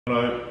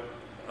Hello,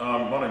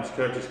 my name's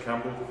Curtis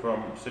Campbell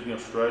from Sydney,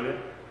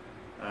 Australia.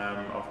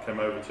 I've come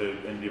over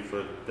to India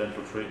for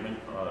dental treatment.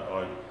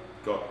 I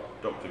got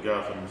Dr.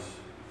 Gautam's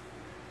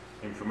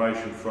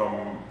information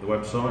from the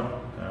website.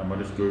 I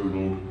just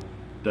googled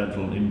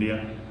dental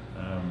India,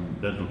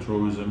 dental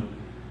tourism.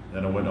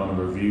 Then I went on a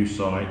review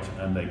site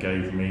and they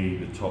gave me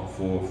the top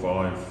 4 or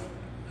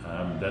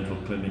 5 dental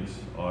clinics.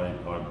 I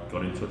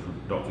got in touch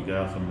with Dr.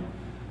 Gautam.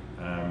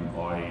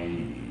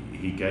 I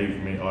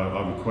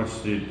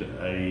requested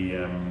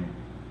a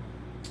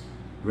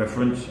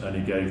reference and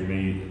he gave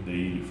me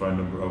the phone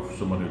number of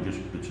someone who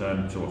just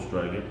returned to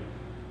Australia,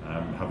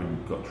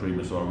 having got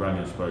treatment, so I rang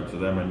and spoke to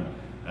them,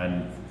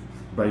 and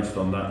based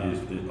on that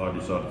I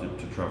decided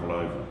to travel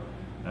over.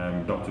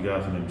 Dr.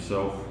 Gautam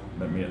himself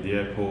met me at the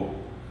airport,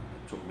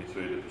 took me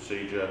through the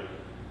procedure,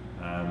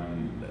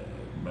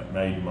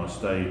 made my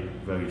stay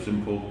very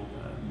simple,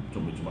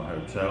 took me to my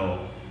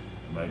hotel,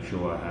 made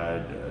sure I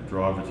had a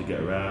driver to get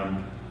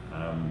around.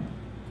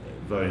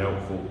 Very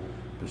helpful.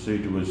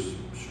 Procedure was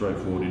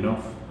straightforward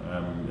enough.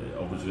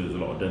 Obviously there's a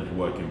lot of dental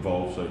work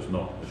involved, so it's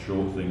not a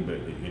short thing, but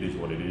it is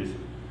what it is.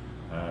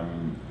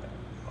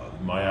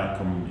 My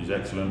outcome is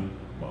excellent.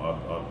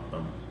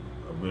 I'm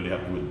really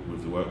happy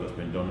with the work that's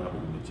been done, happy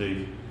with the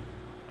teeth,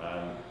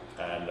 and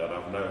I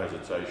have no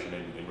hesitation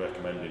in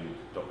recommending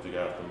Dr.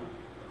 Gautam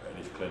and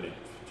his clinic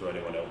to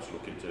anyone else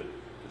looking to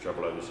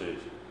travel overseas.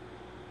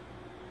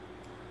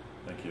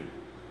 Thank you.